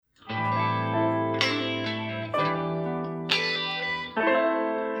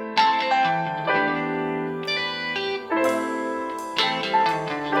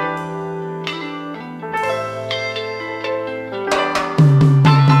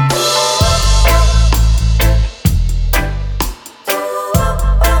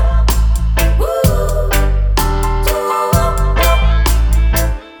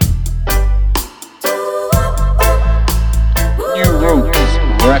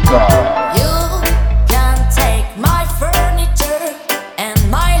Record. You can take my furniture and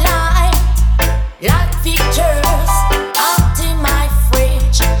my light, like pictures, empty my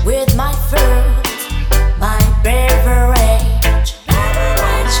fridge with my food, my beverage.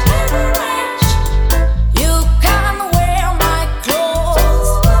 You can wear my clothes,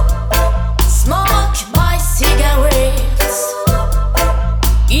 smoke my cigarettes,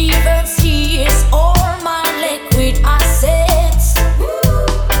 even seize all my liquid assets.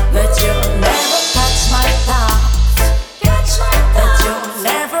 But you'll never catch my thoughts. But you'll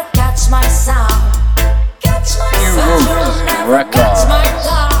never catch my sound. But you'll never catch my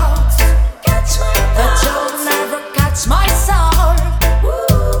thoughts. But you'll never catch my sound.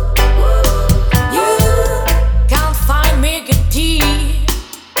 You can't find me guilty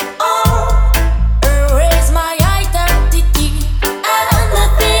or erase my identity. And the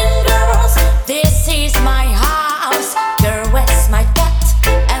fingers, this is my house. Caress my cat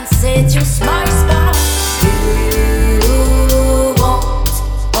and seduce my spouse. You want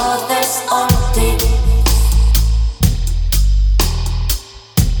others all day,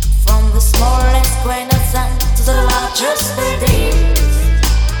 from the smallest grain of sand to the largest building.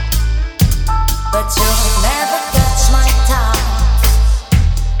 But you'll never catch my thoughts.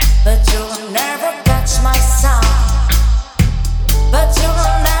 But you'll never catch my sound. But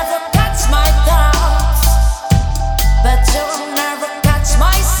you'll never catch my thoughts. But you'll never catch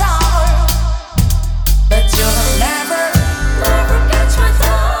my sound. But you'll never catch my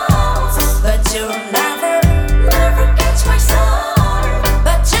thoughts. But you'll never catch my sound.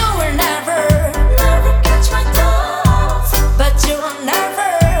 But you will never catch my thoughts. But you'll never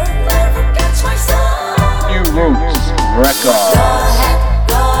catch my sound. New Roots Record.